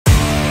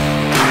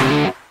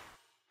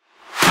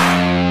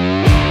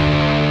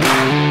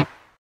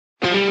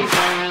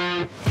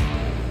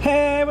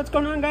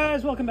going on,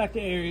 guys? Welcome back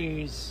to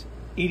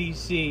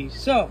AriesEDC.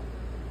 So,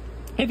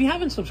 if you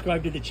haven't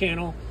subscribed to the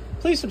channel,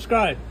 please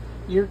subscribe.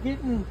 You're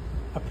getting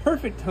a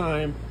perfect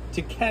time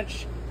to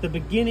catch the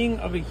beginning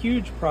of a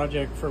huge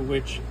project for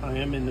which I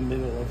am in the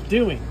middle of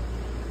doing.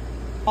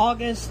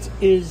 August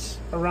is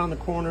around the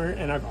corner,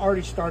 and I've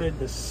already started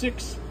the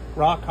 6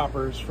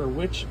 Rockhoppers for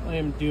which I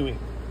am doing.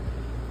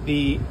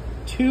 The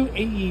 2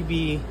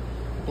 AEB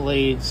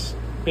blades,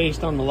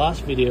 based on the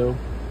last video,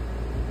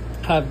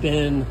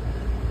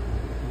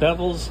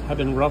 bevels have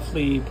been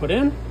roughly put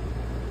in,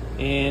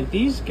 and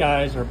these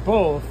guys are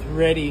both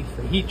ready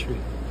for heat treat.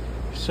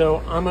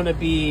 So I'm going to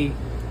be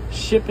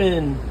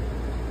shipping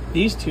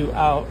these two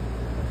out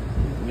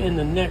in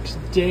the next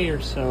day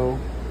or so,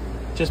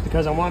 just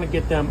because I want to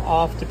get them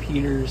off to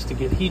Peter's to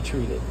get heat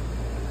treated.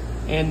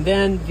 And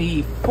then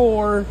the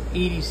 4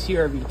 EDC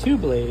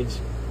RV2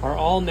 blades are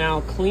all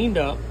now cleaned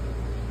up,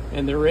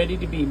 and they're ready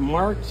to be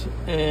marked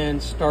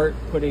and start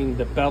putting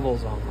the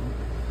bevels on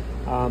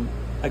them.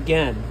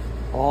 Again,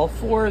 all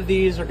 4 of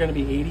these are going to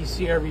be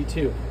EDC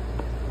RV2.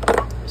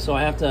 So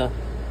I have to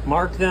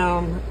mark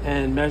them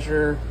and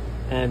measure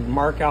and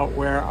mark out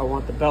where I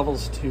want the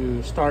bevels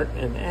to start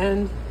and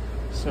end.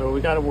 So we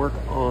got to work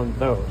on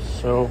those.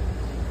 So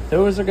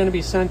those are going to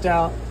be sent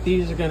out.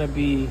 These are going to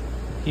be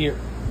here.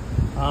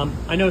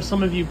 I know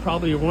some of you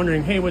probably are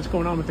wondering, hey, what's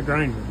going on with the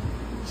grinder?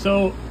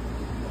 So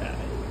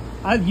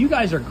you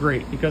guys are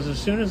great, because as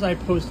soon as I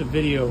post a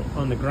video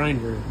on the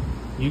grinder,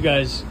 you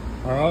guys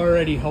are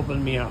already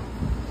helping me out.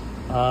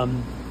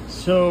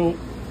 So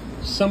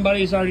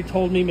somebody's already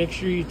told me, make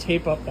sure you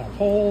tape up that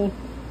hole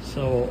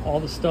so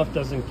all the stuff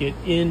doesn't get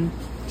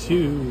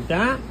into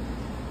that.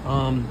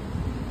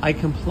 I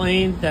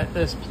complained that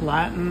this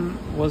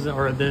platen wasn't,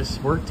 or this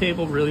work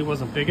table really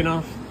wasn't big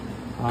enough,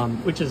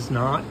 which is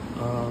not.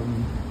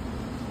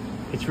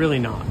 It's really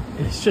not.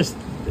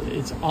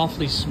 It's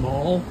awfully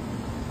small,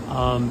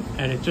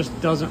 and it just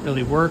doesn't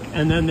really work.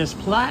 And then this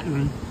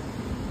platen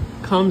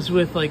comes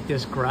with like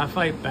this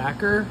graphite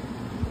backer,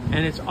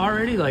 and it's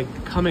already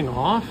like coming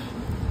off,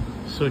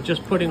 so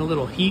just putting a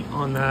little heat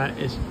on that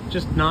is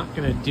just not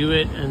going to do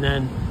it. And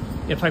then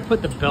if I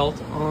put the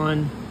belt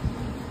on,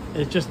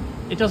 it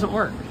doesn't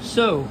work.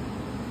 So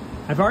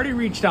I've already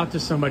reached out to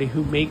somebody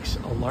who makes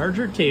a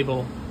larger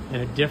table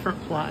and a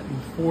different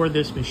platen for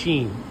this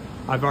machine.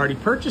 I've already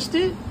purchased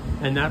it,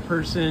 and that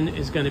person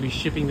is going to be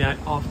shipping that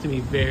off to me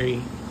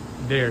very,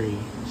 very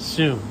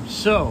soon.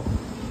 So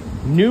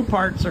new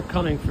parts are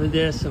coming for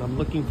this, and I'm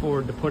looking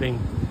forward to putting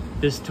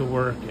this to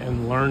work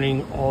and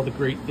learning all the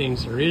great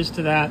things there is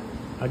to that.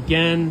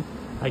 Again,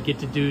 I get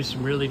to do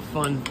some really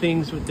fun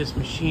things with this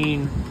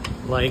machine,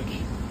 like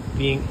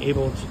being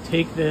able to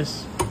take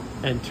this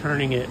and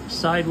turning it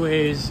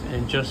sideways.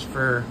 And just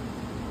for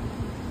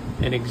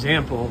an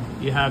example,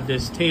 you have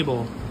this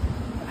table.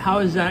 How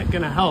is that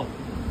going to help?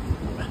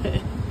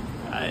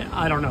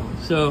 I don't know.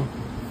 So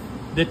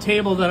the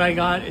table that I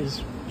got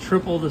is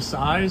triple the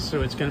size,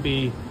 so it's going to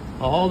be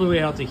all the way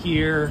out to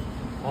here,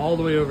 all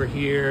the way over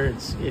here.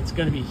 It's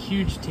going to be a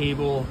huge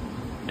table,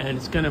 and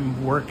it's going to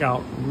work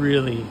out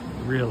really,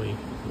 really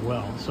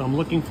well. So I'm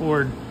looking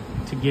forward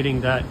to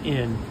getting that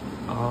in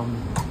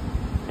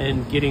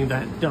and getting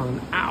that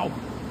done. Ow,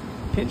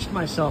 pinched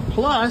myself.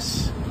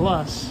 Plus,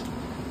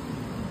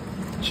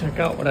 check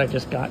out what I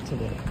just got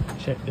today.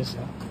 Check this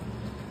out.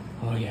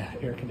 Oh yeah,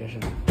 air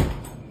conditioning.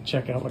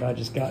 Check out what I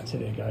just got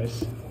today,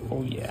 guys.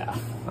 Oh yeah,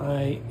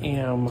 I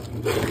am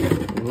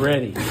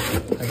ready.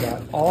 I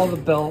got all the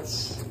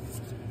belts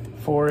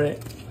for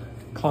it.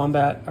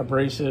 Combat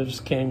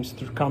abrasives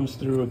comes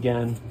through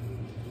again.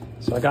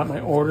 So I got my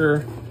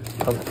order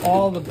of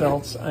all the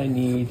belts I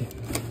need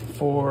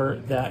for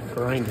that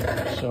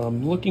grinder. So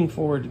I'm looking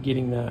forward to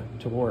getting that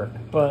to work.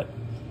 But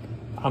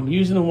I'm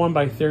using the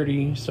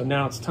 1x30, so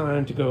now it's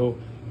time to go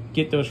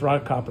get those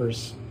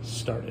Rockhoppers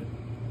started.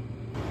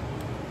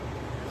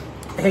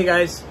 Hey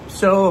guys,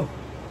 so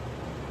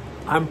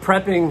I'm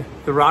prepping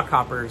the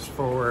Rockhoppers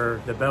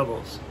for the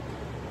bevels.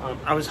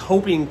 I was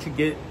hoping to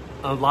get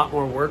a lot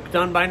more work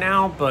done by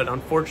now, but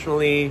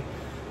unfortunately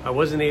I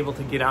wasn't able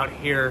to get out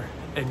here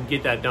and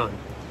get that done.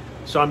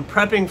 So I'm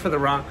prepping for the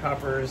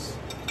Rockhoppers.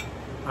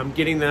 I'm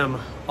getting them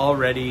all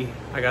ready.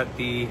 I got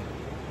the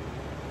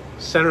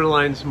center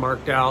lines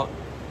marked out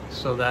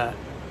so that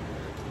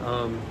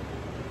I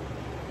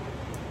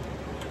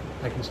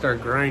can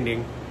start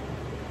grinding.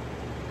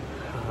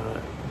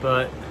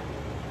 But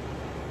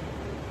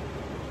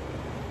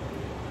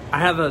I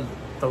have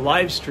the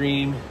live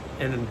stream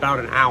in about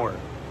an hour.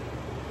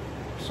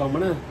 So I'm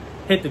gonna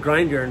hit the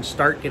grinder and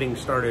start getting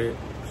started.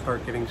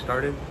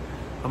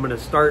 I'm gonna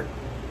start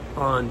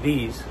on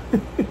these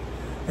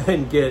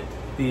and get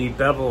the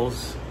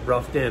bevels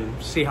roughed in,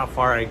 see how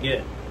far I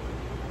get.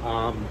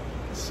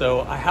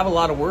 So I have a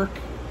lot of work.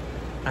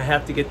 I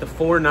have to get the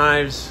 4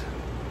 knives,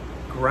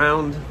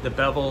 ground the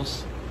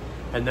bevels,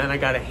 and then I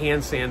gotta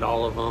hand sand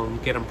all of them,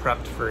 get them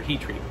prepped for heat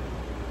treat.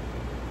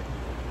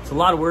 It's a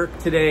lot of work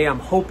today. I'm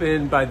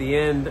hoping by the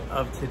end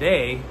of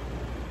today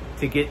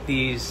to get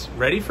these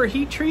ready for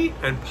heat treat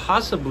and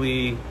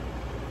possibly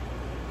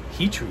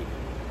heat treat.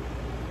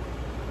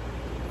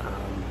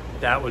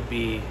 that would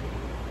be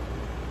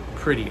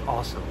pretty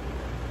awesome.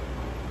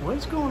 What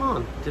is going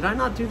on? Did I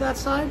not do that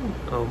side?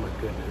 Oh my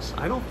goodness.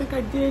 I don't think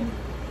I did.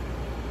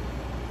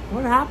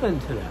 What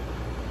happened to that?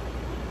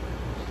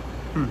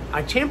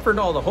 I chamfered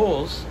all the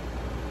holes.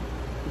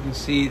 You can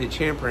see the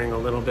chamfering a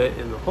little bit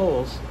in the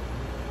holes.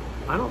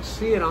 I don't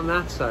see it on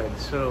that side,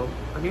 so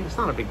I mean, it's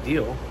not a big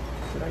deal.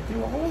 Did I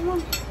do all of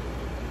them?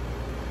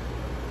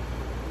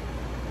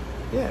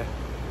 Yeah.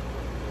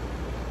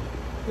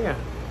 Yeah.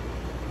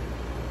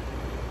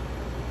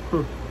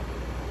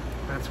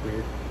 That's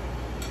weird.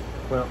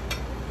 Well,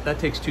 that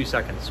takes 2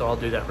 seconds, so I'll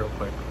do that real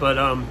quick. But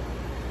I'm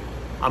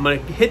gonna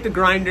hit the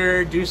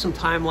grinder, do some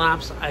time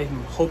lapse.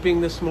 I'm hoping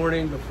this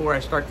morning before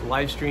I start the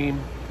live stream,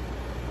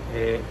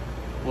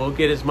 we'll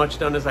get as much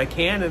done as I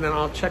can, and then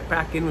I'll check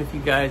back in with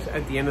you guys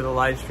at the end of the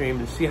live stream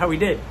and see how we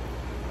did.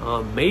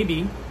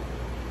 Maybe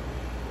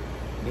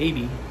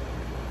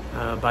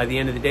by the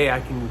end of the day I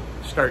can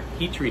start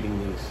heat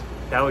treating these.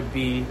 That would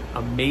be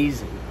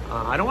amazing.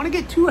 I don't want to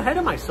get too ahead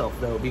of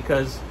myself though,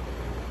 because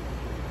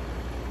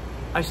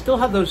I still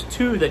have those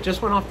 2 that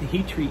just went off the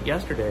heat treat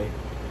yesterday,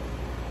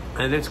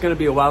 and it's going to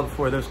be a while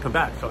before those come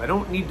back. So I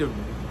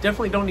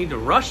definitely don't need to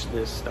rush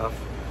this stuff.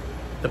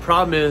 The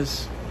problem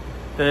is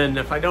then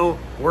if I don't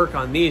work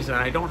on these, then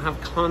I don't have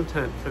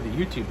content for the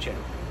YouTube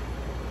channel.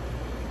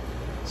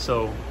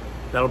 So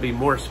that'll be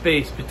more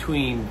space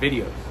between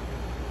videos.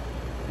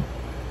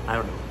 I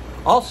don't know.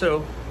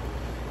 Also,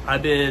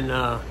 I've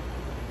been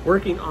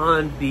working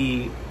on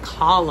the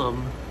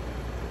column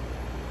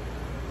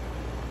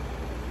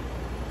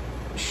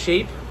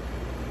shape,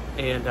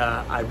 and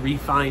I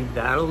refined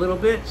that a little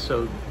bit.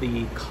 So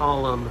the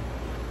column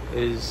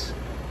is,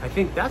 I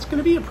think that's going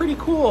to be a pretty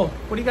cool,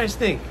 what do you guys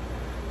think?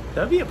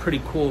 That'd be a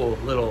pretty cool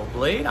little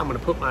blade. I'm going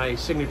to put my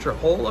signature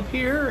hole up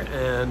here,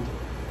 and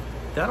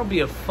that'll be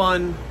a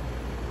fun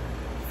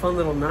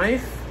little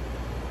knife.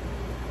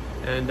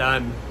 And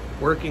I'm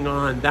working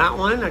on that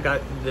one. I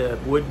got the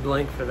wood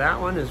blank for that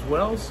one as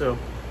well. So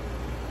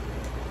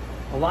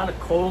a lot of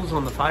coals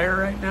on the fire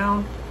right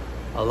now,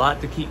 a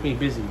lot to keep me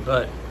busy,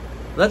 but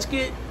let's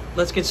get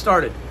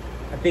started.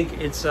 I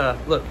think it's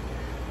look,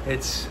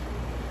 it's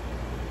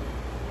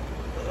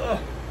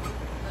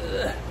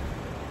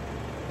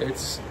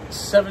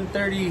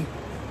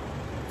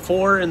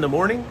 7:34 in the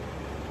morning.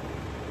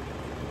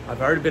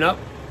 I've already been up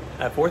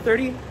at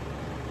 4:30.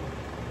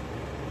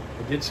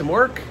 I did some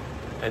work,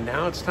 and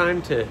now it's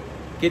time to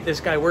get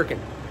this guy working,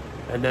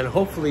 and then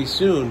hopefully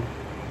soon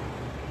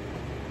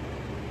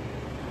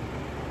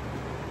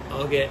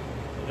I'll get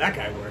that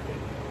guy working.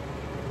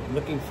 I'm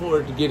looking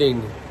forward to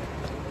getting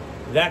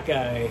that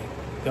guy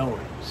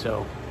going.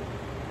 So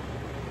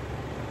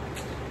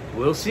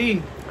we'll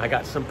see. I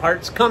got some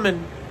parts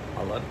coming.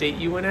 I'll update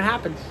you when it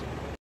happens.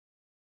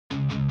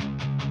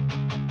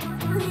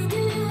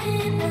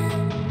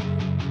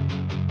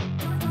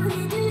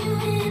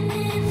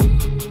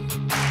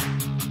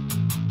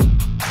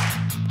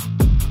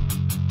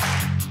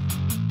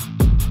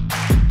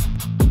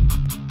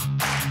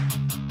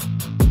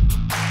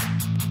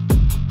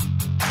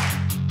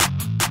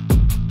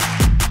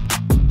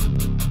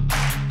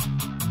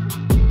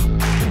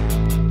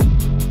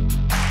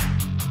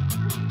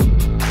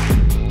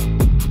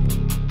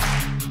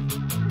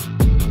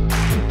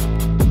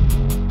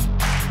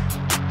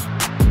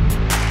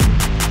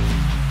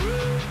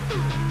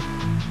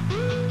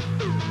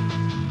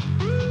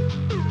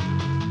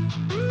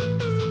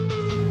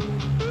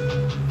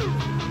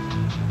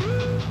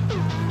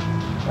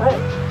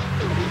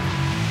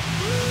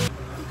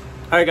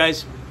 All right,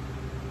 guys.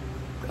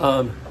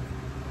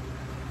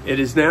 It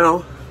is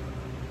now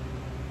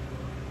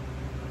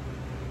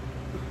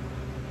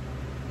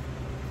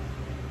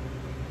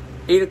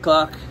 8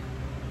 o'clock,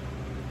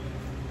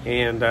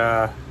 and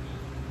I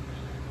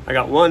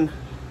got one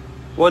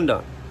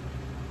done.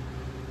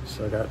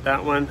 So I got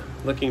that one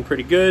looking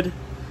pretty good.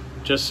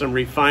 Just some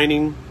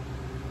refining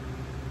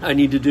I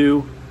need to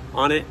do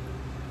on it,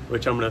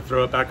 which I'm gonna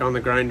throw it back on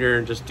the grinder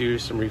and just do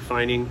some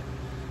refining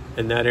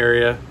in that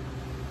area.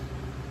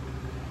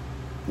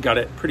 Got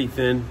it pretty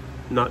thin,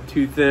 not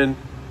too thin.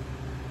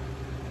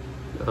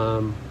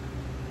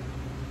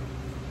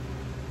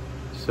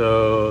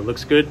 So it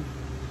looks good.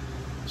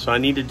 So I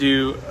need to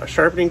do a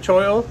sharpening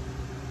choil,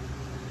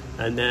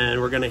 and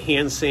then we're gonna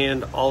hand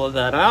sand all of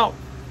that out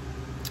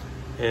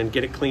and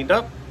get it cleaned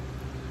up.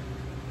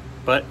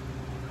 But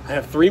I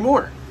have 3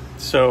 more.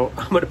 So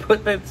I'm gonna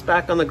put this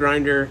back on the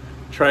grinder,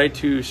 try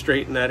to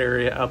straighten that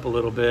area up a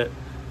little bit,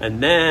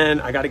 and then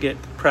I gotta get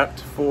prepped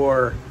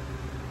for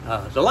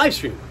the live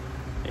stream.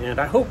 And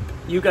I hope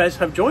you guys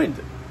have joined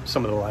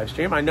some of the live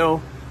stream. I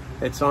know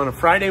it's on a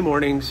Friday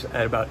mornings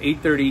at about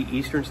 8:30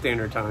 Eastern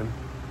Standard Time.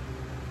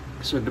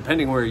 So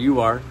depending where you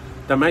are,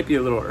 that might be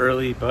a little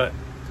early, but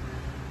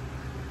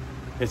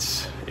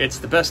it's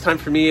the best time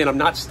for me, and I'm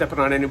not stepping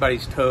on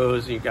anybody's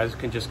toes. You guys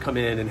can just come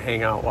in and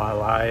hang out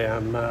while I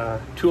am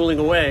tooling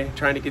away,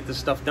 trying to get this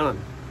stuff done.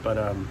 But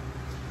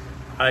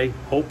I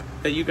hope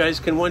that you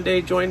guys can one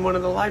day join one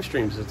of the live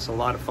streams. It's a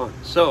lot of fun.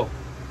 So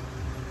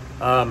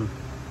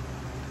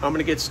I'm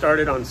gonna get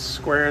started on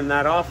squaring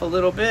that off a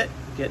little bit,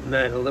 getting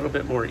that a little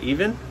bit more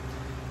even,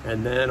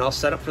 and then I'll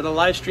set up for the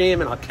live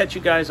stream and I'll catch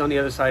you guys on the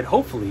other side.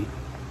 Hopefully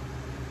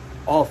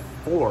all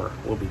 4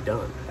 will be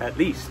done at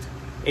least,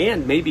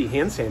 and maybe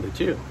hand sanded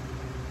too.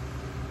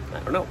 I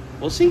don't know,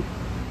 we'll see.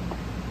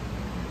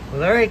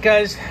 Well, all right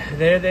guys,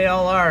 there they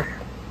all are.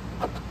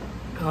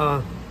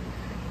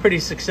 Pretty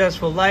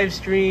successful live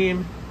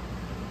stream.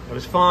 It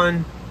was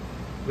fun.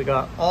 We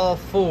got all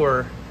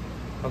 4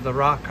 of the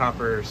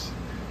Rockhoppers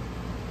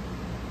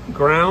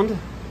ground.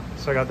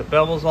 So I got the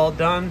bevels all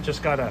done.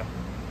 Just gotta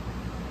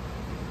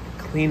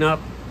clean up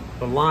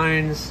the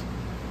lines,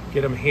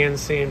 get them hand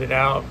sanded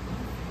out,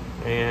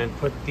 and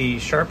put the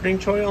sharpening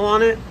choil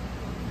on it.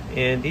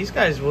 And these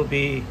guys will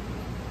be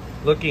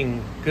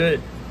looking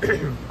good.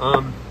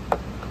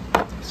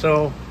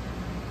 So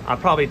I'll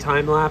probably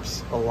time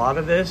lapse a lot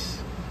of this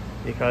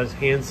because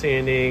hand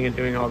sanding and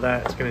doing all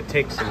that is going to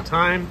take some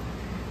time.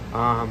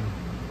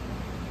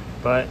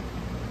 But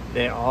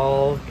they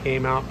all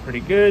came out pretty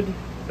good.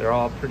 They're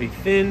all pretty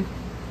thin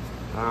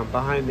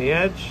behind the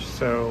edge,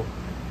 so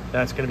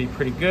that's going to be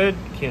pretty good.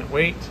 Can't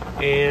wait.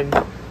 And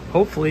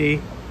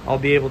hopefully I'll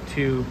be able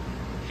to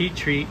heat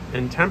treat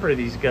and temper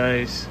these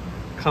guys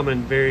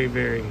coming very,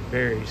 very,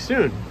 very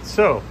soon.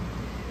 So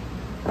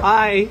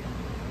I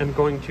am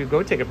going to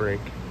go take a break.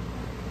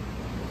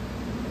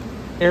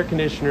 Air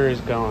conditioner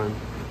is going,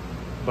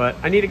 but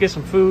I need to get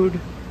some food,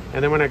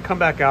 and then when I come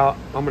back out,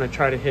 I'm going to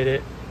try to hit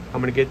it.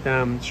 I'm going to get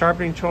them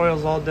sharpening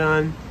choils all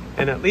done,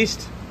 and at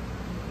least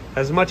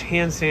as much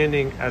hand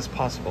sanding as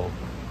possible.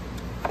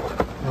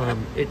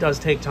 It does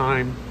take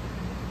time,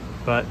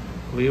 but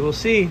we will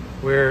see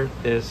where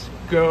this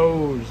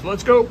goes.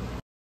 Let's go.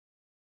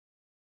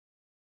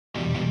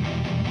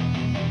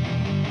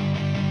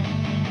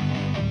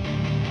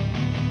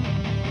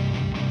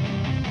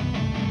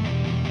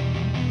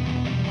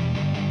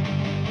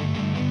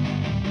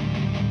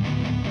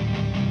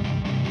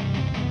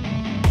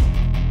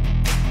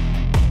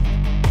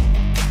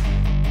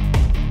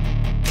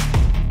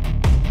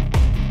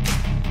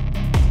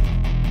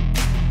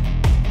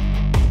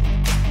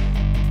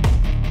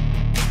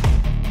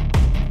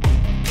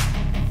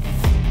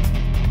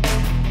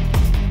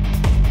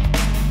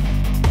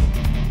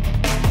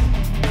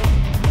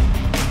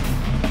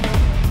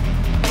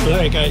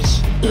 Alright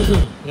guys,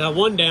 I got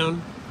one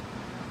down,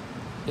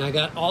 and I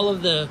got all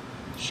of the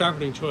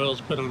sharpening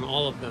choils put on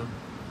all of them,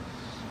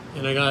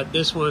 and I got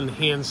this one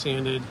hand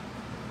sanded,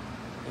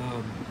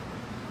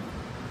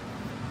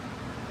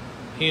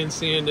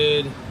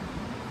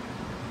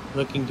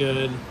 looking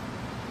good.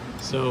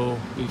 So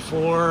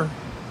before,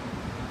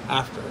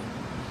 after.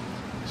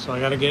 So I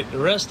got to get the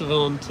rest of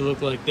them to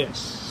look like this.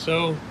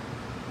 So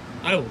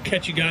I will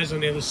catch you guys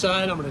on the other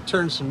side. I'm going to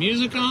turn some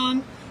music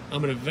on.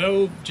 I'm going to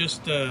vote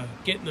just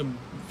getting them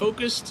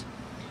focused,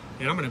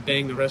 and I'm going to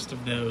bang the rest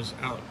of those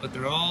out. But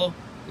they're all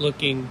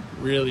looking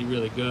really,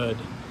 really good.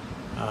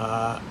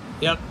 Yep,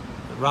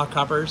 the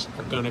Rockhoppers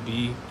are going to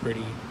be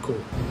pretty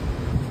cool.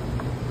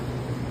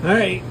 All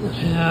right,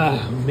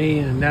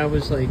 man, that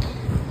was like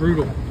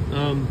brutal.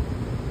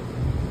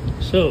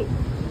 So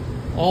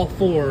all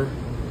 4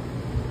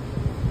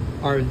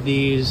 are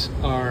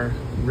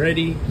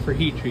ready for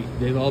heat treat.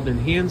 They've all been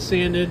hand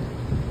sanded.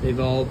 They've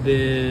all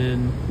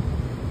been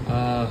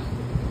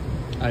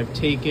I've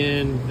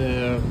taken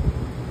the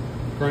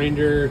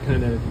grinder,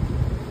 kind of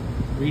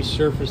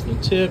resurfaced the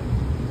tip.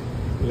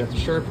 We got the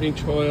sharpening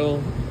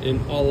choil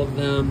in all of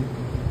them.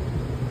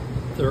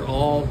 They're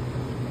all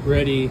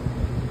ready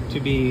to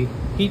be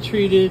heat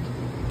treated,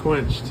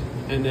 quenched,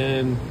 and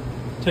then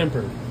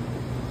tempered.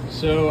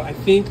 So I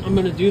think I'm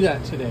going to do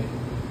that today.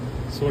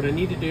 So what I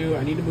need to do,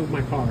 I need to move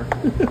my car.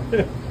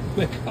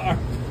 My car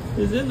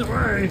is in the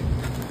way,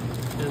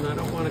 and I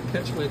don't want to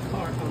catch my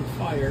car on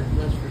fire,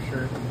 that's for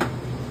sure.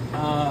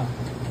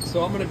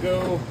 So I'm going to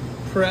go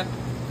prep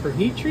for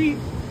heat treat,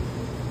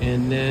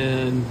 and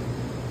then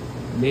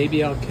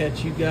maybe I'll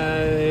catch you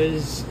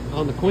guys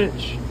on the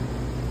quench.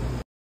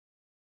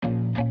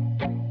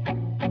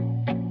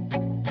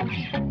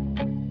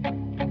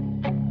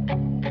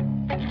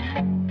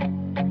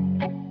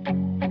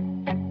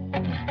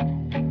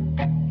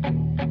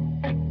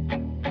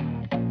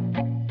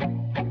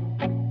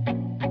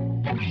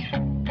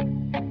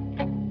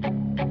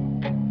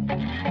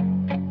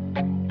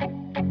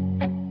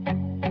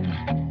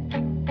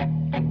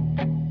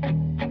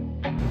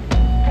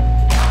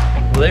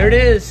 Well, there it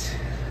is.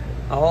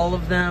 All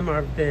of them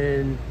have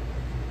been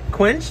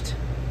quenched,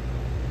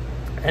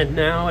 and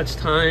now it's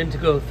time to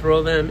go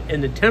throw them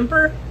in the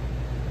temper,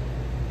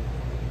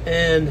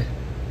 and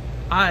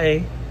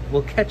I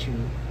will catch you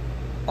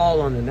all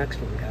on the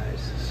next one,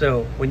 guys.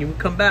 So when you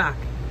come back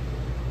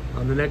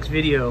on the next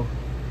video,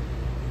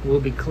 we'll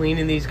be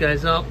cleaning these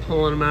guys up,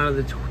 pulling them out of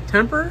the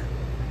temper,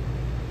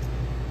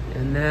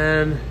 and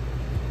then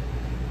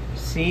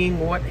seeing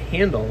what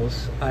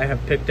handles I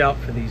have picked out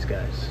for these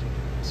guys.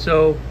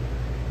 So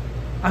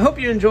I hope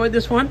you enjoyed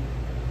this one.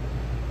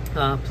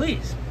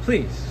 Please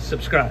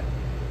subscribe,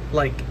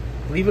 like,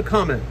 leave a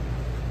comment,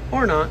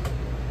 or not.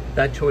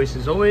 That choice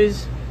is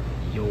always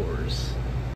yours.